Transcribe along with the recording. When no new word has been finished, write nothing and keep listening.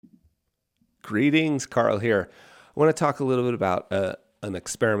Greetings, Carl here. I want to talk a little bit about an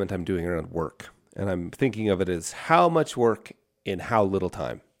experiment I'm doing around work. And I'm thinking of it as how much work in how little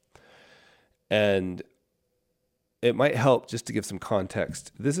time. And it might help just to give some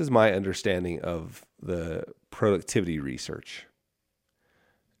context. This is my understanding of the productivity research.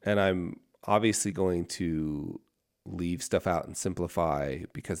 And I'm obviously going to leave stuff out and simplify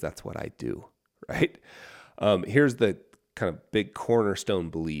because that's what I do, right? Here's the kind of big cornerstone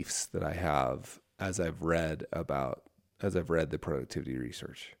beliefs that I have as I've read the productivity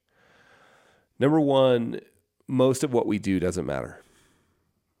research. Number one, most of what we do doesn't matter.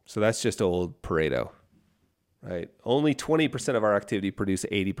 So that's just old Pareto, right? Only 20% of our activity produce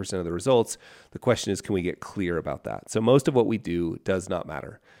 80% of the results. The question is, can we get clear about that? So most of what we do does not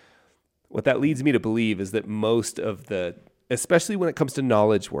matter. What that leads me to believe is that most of especially when it comes to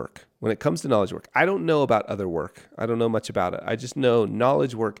knowledge work, I don't know about other work. I don't know much about it. I just know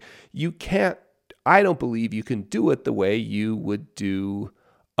knowledge work. I don't believe you can do it the way you would do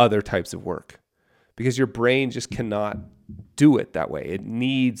other types of work because your brain just cannot do it that way. It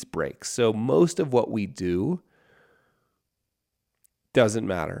needs breaks. So most of what we do doesn't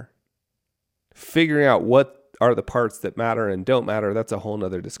matter. Figuring out what are the parts that matter and don't matter, that's a whole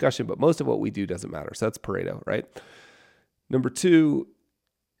nother discussion, but most of what we do doesn't matter. So that's Pareto, right? Number two,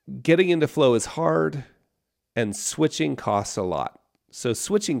 getting into flow is hard and switching costs a lot. So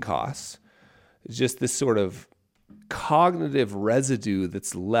switching costs is just this sort of cognitive residue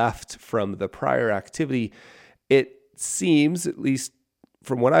that's left from the prior activity. It seems, at least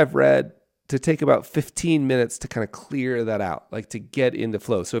from what I've read, to take about 15 minutes to kind of clear that out, like to get into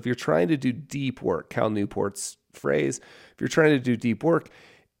flow. So if you're trying to do deep work, Cal Newport's phrase, if you're trying to do deep work,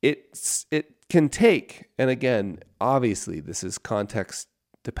 it can take, and again, obviously this is context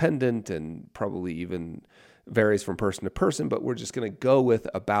dependent and probably even varies from person to person, but we're just going to go with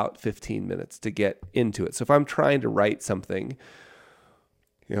about 15 minutes to get into it. So if I'm trying to write something,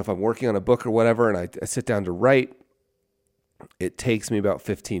 if I'm working on a book or whatever, and I sit down to write, it takes me about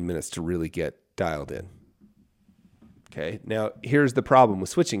 15 minutes to really get dialed in. Okay. Now, here's the problem with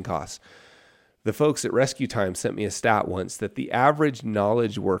switching costs. The folks at Rescue Time sent me a stat once that the average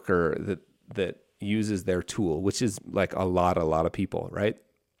knowledge worker that uses their tool, which is like a lot of people, right?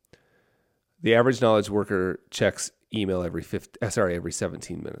 The average knowledge worker checks email every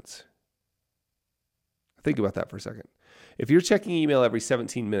 17 minutes. Think about that for a second. If you're checking email every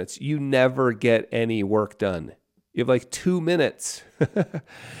 17 minutes, you never get any work done. You have like 2 minutes,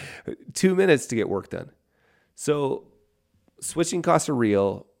 2 minutes to get work done. So switching costs are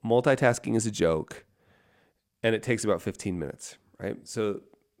real. Multitasking is a joke. And it takes about 15 minutes, right? So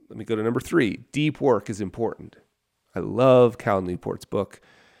let me go to number 3. Deep work is important. I love Cal Newport's book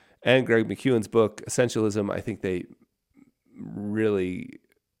and Greg McKeown's book, Essentialism. I think they really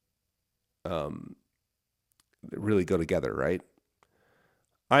go together, right?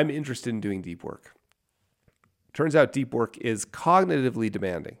 I'm interested in doing deep work. Turns out deep work is cognitively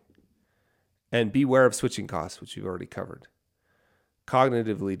demanding. And beware of switching costs, which we've already covered.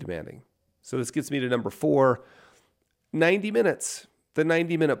 Cognitively demanding. So this gets me to number 4, 90 minutes, the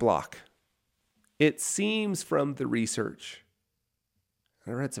 90-minute block. It seems from the research,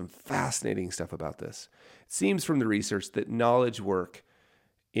 I read some fascinating stuff about this. It seems from the research that knowledge work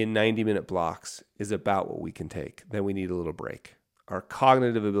in 90-minute blocks is about what we can take. Then we need a little break. Our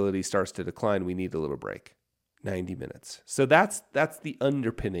cognitive ability starts to decline. We need a little break. 90 minutes. So that's the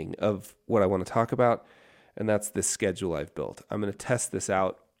underpinning of what I want to talk about, and that's the schedule I've built. I'm going to test this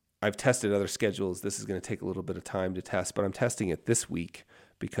out. I've tested other schedules. This is going to take a little bit of time to test, but I'm testing it this week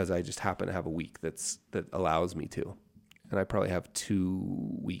because I just happen to have a week that allows me to. And I probably have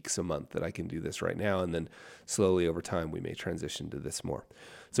 2 weeks a month that I can do this right now, and then slowly over time we may transition to this more.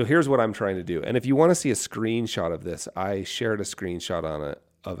 So here's what I'm trying to do. And if you want to see a screenshot of this, I shared a screenshot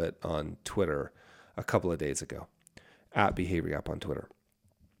of it on Twitter a couple of days ago, at Behavior Gap on Twitter.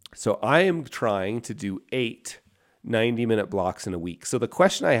 So I am trying to do 8 90-minute blocks in a week. So the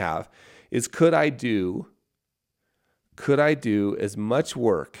question I have is, could I do as much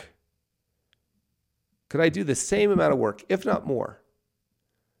work? Could I do the same amount of work, if not more,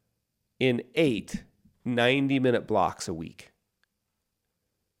 in 8 90-minute blocks a week?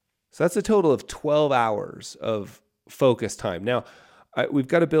 So that's a total of 12 hours of focus time. Now, we've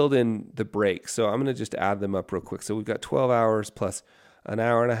got to build in the breaks. So I'm going to just add them up real quick. So we've got 12 hours plus an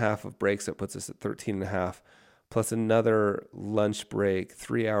hour and a half of breaks. That puts us at 13 and a half, plus another lunch break,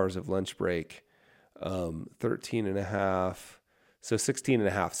 3 hours of lunch break, 13 and a half. So 16 and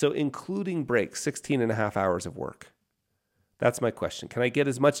a half. So including breaks, 16 and a half hours of work. That's my question. Can I get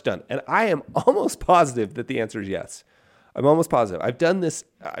as much done? And I am almost positive that the answer is yes. I'm almost positive. I've done this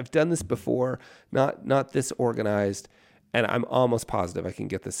before, not this organized, and I'm almost positive I can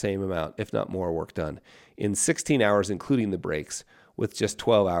get the same amount, if not more, work done in 16 hours, including the breaks, with just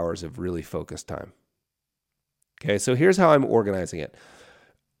 12 hours of really focused time. Okay, so here's how I'm organizing it.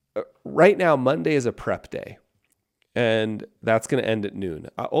 Right now, Monday is a prep day, and that's going to end at noon.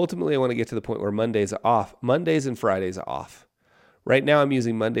 Ultimately, I want to get to the point where Mondays are off. Mondays and Fridays are off. Right now, I'm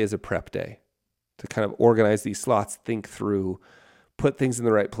using Monday as a prep day to kind of organize these slots, think through, put things in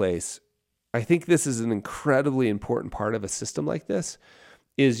the right place. I think this is an incredibly important part of a system like this,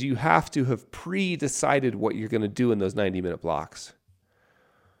 is you have to have pre-decided what you're going to do in those 90-minute blocks.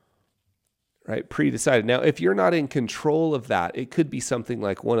 Right? Pre-decided. Now, if you're not in control of that, it could be something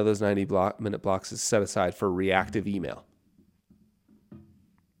like one of those 90-minute blocks is set aside for reactive email.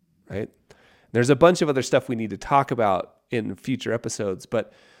 Right? There's a bunch of other stuff we need to talk about in future episodes,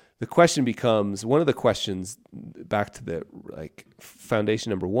 but the question becomes, one of the questions, back to the foundation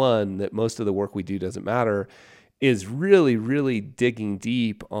number one, that most of the work we do doesn't matter, is really, really digging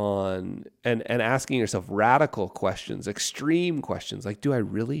deep on and asking yourself radical questions, extreme questions, like, do I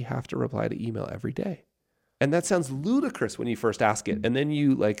really have to reply to email every day? And that sounds ludicrous when you first ask it. And then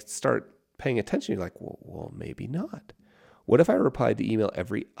you start paying attention. You're like, well, maybe not. What if I replied to email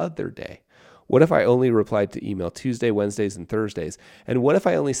every other day? What if I only replied to email Tuesday, Wednesdays, and Thursdays? And what if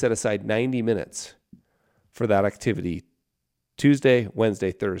I only set aside 90 minutes for that activity? Tuesday,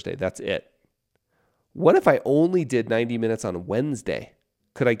 Wednesday, Thursday, that's it. What if I only did 90 minutes on Wednesday?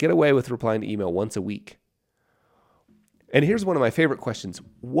 Could I get away with replying to email once a week? And here's one of my favorite questions.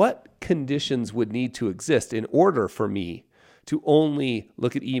 What conditions would need to exist in order for me to only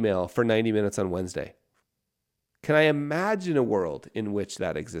look at email for 90 minutes on Wednesday? Can I imagine a world in which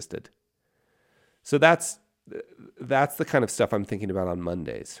that existed? So that's the kind of stuff I'm thinking about on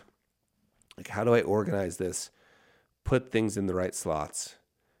Mondays. Like, how do I organize this, put things in the right slots?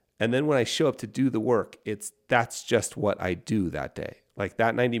 And then when I show up to do the work, that's just what I do that day. Like,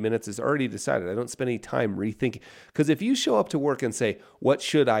 that 90 minutes is already decided. I don't spend any time rethinking. Because if you show up to work and say, what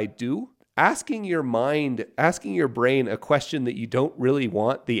should I do? Asking your brain a question that you don't really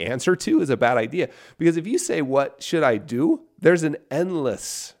want the answer to is a bad idea. Because if you say, what should I do? There's an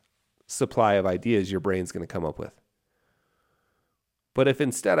endless supply of ideas your brain's going to come up with. But if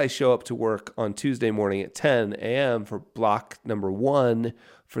instead I show up to work on Tuesday morning at 10 a.m. for block number 1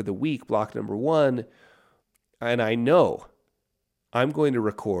 for the week, block number 1, and I know I'm going to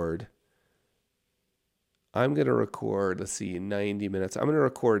record, let's see, 90 minutes. I'm going to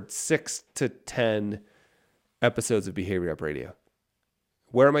record 6 to 10 episodes of Behavior Up Radio.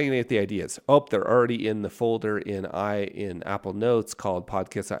 Where am I going to get the ideas? Oh, they're already in the folder in Apple Notes called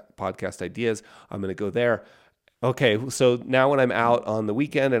Podcast Ideas. I'm going to go there. Okay, so now when I'm out on the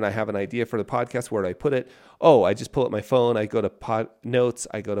weekend and I have an idea for the podcast, where do I put it? Oh, I just pull up my phone. I go to Notes.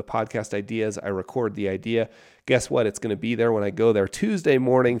 I go to Podcast Ideas. I record the idea. Guess what? It's going to be there when I go there Tuesday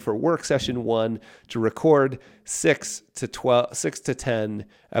morning for work session 1 to record 6 to 10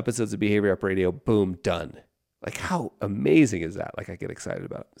 episodes of Behavior Up Radio. Boom, done. Like, how amazing is that? Like, I get excited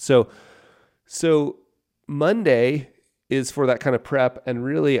about it. So Monday is for that kind of prep, and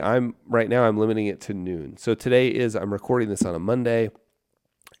really I'm limiting it to noon. So I'm recording this on a Monday,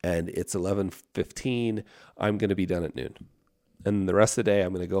 and it's 11:15. I'm going to be done at noon. And the rest of the day,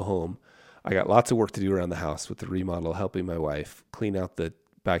 I'm going to go home. I got lots of work to do around the house with the remodel, helping my wife clean out the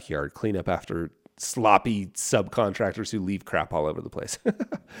backyard, clean up after sloppy subcontractors who leave crap all over the place.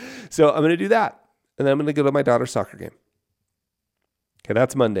 So I'm going to do that. And then I'm going to go to my daughter's soccer game. Okay,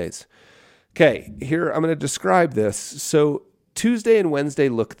 that's Mondays. Okay, here I'm going to describe this. So Tuesday and Wednesday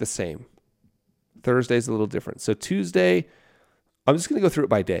look the same. Thursday's a little different. So Tuesday, I'm just going to go through it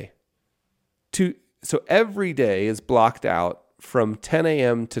by day. So every day is blocked out from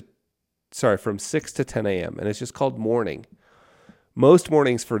 6 to 10 a.m. And it's just called morning. Most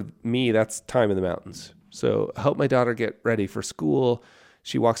mornings for me, that's time in the mountains. So help my daughter get ready for school.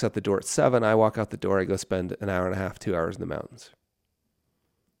 She walks out the door at 7. I walk out the door. I go spend an hour and a half, 2 hours in the mountains.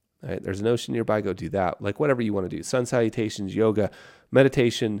 All right, there's an ocean nearby. Go do that. Like, whatever you want to do. Sun salutations, yoga,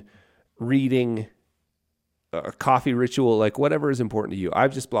 meditation, reading, a coffee ritual, like whatever is important to you.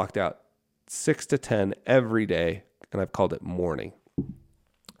 I've just blocked out 6 to 10 every day, and I've called it morning.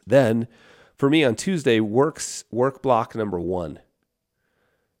 Then, for me on Tuesday, work block number 1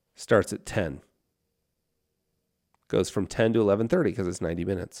 starts at 10. Goes from 10 to 11:30 because it's 90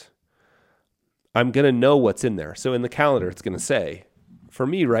 minutes. I'm going to know what's in there. So in the calendar, it's going to say, for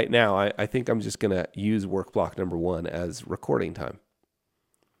me right now, I think I'm just going to use work block number 1 as recording time.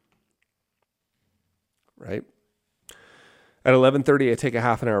 Right? At 11:30, I take a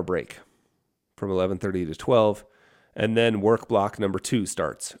half an hour break from 11:30 to 12. And then work block number 2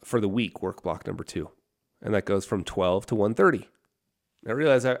 starts for the week, work block number 2. And that goes from 12 to 1:30. I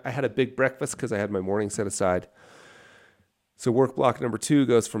realized I had a big breakfast because I had my morning set aside. So work block number 2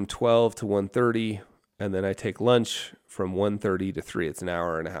 goes from 12 to 1:30, and then I take lunch from 1:30 to 3. It's an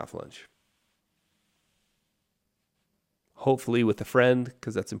hour and a half lunch. Hopefully with a friend,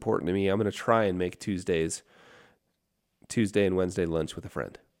 because that's important to me. I'm going to try and make Tuesday and Wednesday lunch with a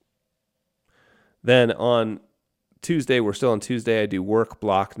friend. Then on Tuesday, we're still on Tuesday, I do work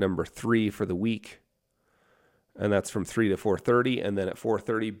block number 3 for the week. And that's from 3 to 4:30. And then at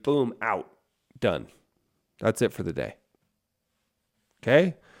 4:30, boom, out. Done. That's it for the day.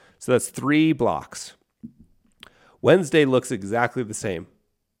 Okay? So that's 3 blocks. Wednesday looks exactly the same.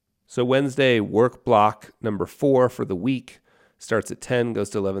 So Wednesday, work block number 4 for the week starts at 10, goes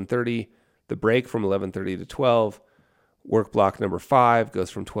to 11:30. The break from 11:30 to 12. Work block number 5 goes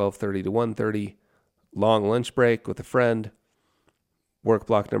from 12:30 to 1:30. Long lunch break with a friend. Work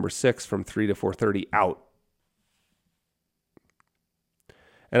block number 6 from 3 to 4:30, out.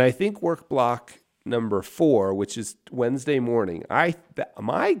 And I think work block number 4, which is Wednesday morning,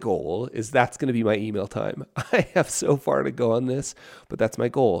 my goal is that's going to be my email time. I have so far to go on this, but that's my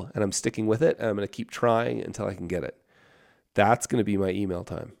goal, and I'm sticking with it, and I'm going to keep trying until I can get it. That's going to be my email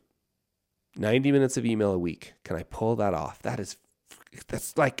time. 90 minutes of email a week. Can I pull that off? That's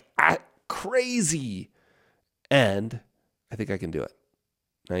like crazy. And I think I can do it.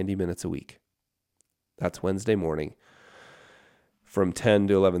 90 minutes a week. That's Wednesday morning from 10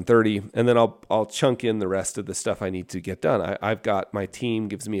 to 11:30, and then I'll chunk in the rest of the stuff I need to get done. I've got my team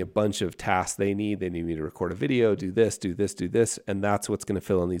gives me a bunch of tasks they need. They need me to record a video, do this, and that's what's going to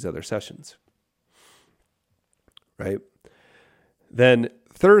fill in these other sessions. Right? Then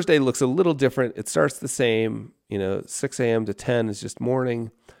Thursday looks a little different. It starts the same, 6 a.m. to 10 is just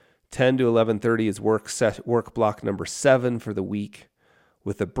morning. 10 to 11:30 is work block number 7 for the week,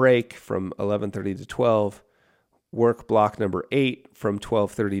 with a break from 11:30 to 12. Work block number 8 from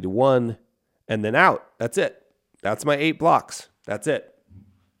 12:30 to 1, and then out. That's it. That's my 8 blocks. That's it.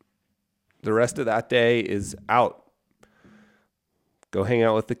 The rest of that day is out. Go hang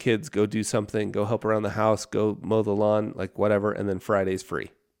out with the kids, go do something, go help around the house, go mow the lawn, like whatever, and then Friday's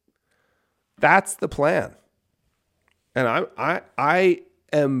free. That's the plan. And I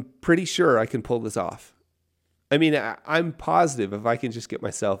am pretty sure I can pull this off. I mean, I'm positive if I could just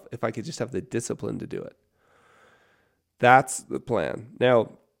have the discipline to do it. That's the plan.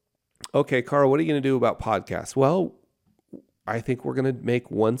 Now, okay, Carl, what are you going to do about podcasts? Well, I think we're going to make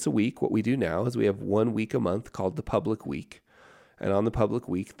once a week. What we do now is we have 1 week a month called the public week. And on the public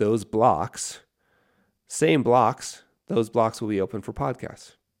week, those blocks, same blocks, those blocks will be open for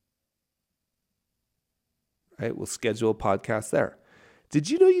podcasts. Right? We'll schedule podcasts there.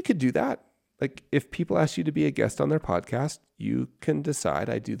 Did you know you could do that? Like if people ask you to be a guest on their podcast, you can decide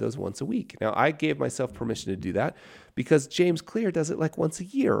I do those once a week. Now, I gave myself permission to do that because James Clear does it like once a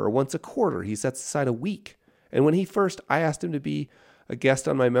year or once a quarter. He sets aside a week. And when I asked him to be a guest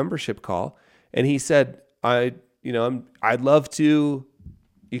on my membership call, and he said, I'd love to.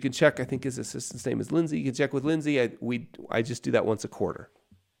 You can check, I think his assistant's name is Lindsay. You can check with Lindsay. I just do that once a quarter.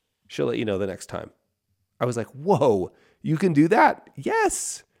 She'll let you know the next time. I was like, whoa, you can do that?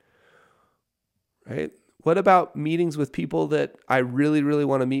 Yes. Right? What about meetings with people that I really, really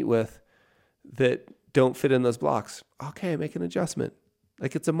want to meet with that don't fit in those blocks? Okay, make an adjustment.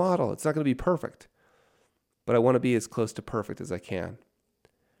 Like it's a model. It's not going to be perfect, but I want to be as close to perfect as I can.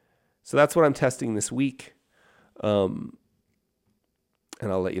 So that's what I'm testing this week. And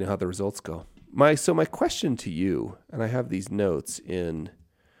I'll let you know how the results go. My question to you, and I have these notes in.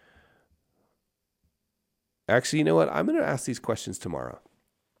 Actually, you know what? I'm going to ask these questions tomorrow.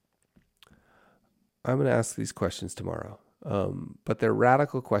 But they're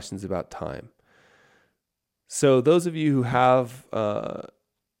radical questions about time. So those of you who have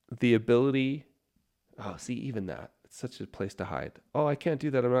the ability, even that, it's such a place to hide. Oh, I can't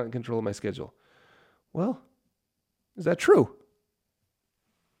do that. I'm not in control of my schedule. Well, is that true?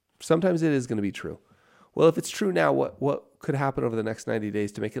 Sometimes it is going to be true. Well, if it's true now, what could happen over the next 90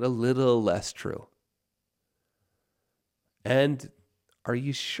 days to make it a little less true? And are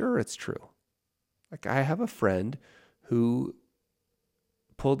you sure it's true? Like I have a friend who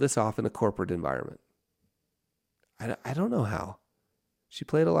pulled this off in a corporate environment. I don't know how. She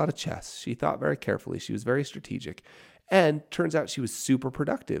played a lot of chess. She thought very carefully. She was very strategic. And turns out she was super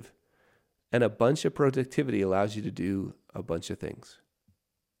productive. And a bunch of productivity allows you to do a bunch of things,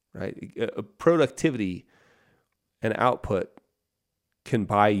 right? Productivity and output can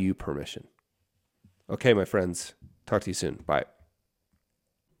buy you permission. Okay, my friends. Talk to you soon. Bye.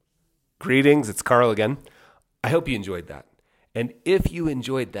 Greetings. It's Carl again. I hope you enjoyed that. And if you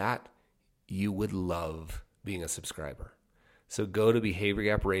enjoyed that, you would love being a subscriber. So go to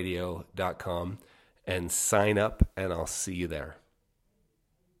behaviorgapradio.com and sign up, and I'll see you there.